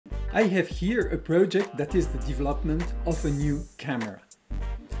I have here a project that is the development of a new camera.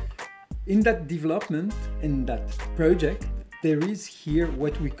 In that development, in that project, there is here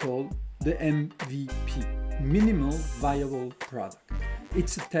what we call the MVP, Minimal Viable Product.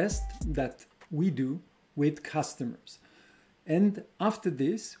 It's a test that we do with customers. And after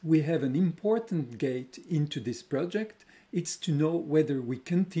this, we have an important gate into this project. It's to know whether we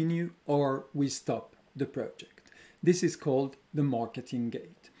continue or we stop the project. This is called the marketing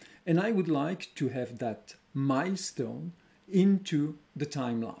gate. And I would like to have that milestone into the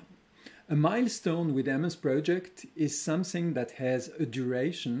timeline. A milestone with msproject is something that has a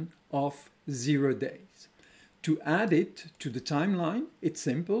duration of 0 days. To add it to the timeline, it's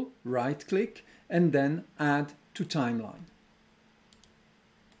simple, right-click and then add to timeline.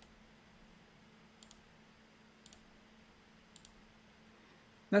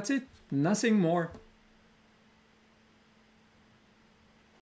 That's it, nothing more.